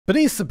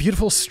Beneath the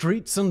beautiful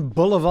streets and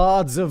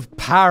boulevards of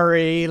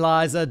Paris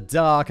lies a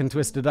dark and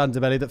twisted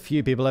underbelly that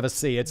few people ever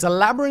see. It's a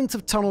labyrinth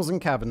of tunnels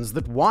and caverns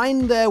that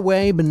wind their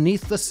way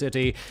beneath the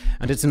city,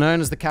 and it's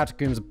known as the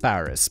Catacombs of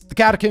Paris. The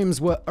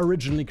Catacombs were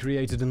originally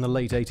created in the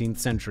late 18th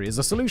century as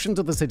a solution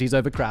to the city's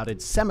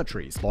overcrowded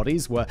cemeteries.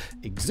 Bodies were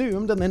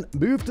exhumed and then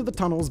moved to the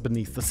tunnels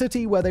beneath the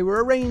city, where they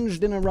were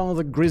arranged in a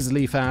rather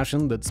grisly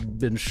fashion that's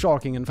been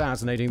shocking and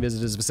fascinating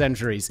visitors for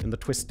centuries. In the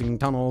twisting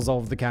tunnels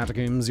of the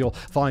Catacombs, you'll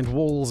find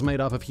walls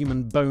made up of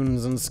human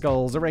bones and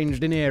skulls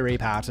arranged in eerie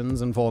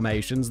patterns and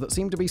formations that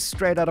seem to be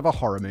straight out of a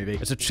horror movie.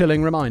 It's a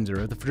chilling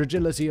reminder of the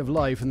fragility of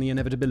life and the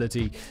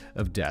inevitability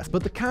of death.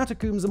 But the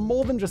Catacombs are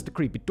more than just a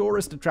creepy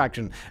tourist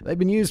attraction. They've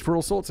been used for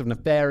all sorts of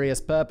nefarious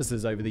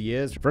purposes over the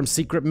years, from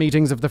secret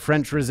meetings of the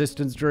French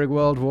resistance during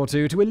World War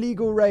II to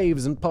illegal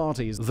raves and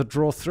parties that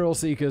draw thrill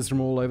seekers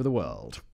from all over the world.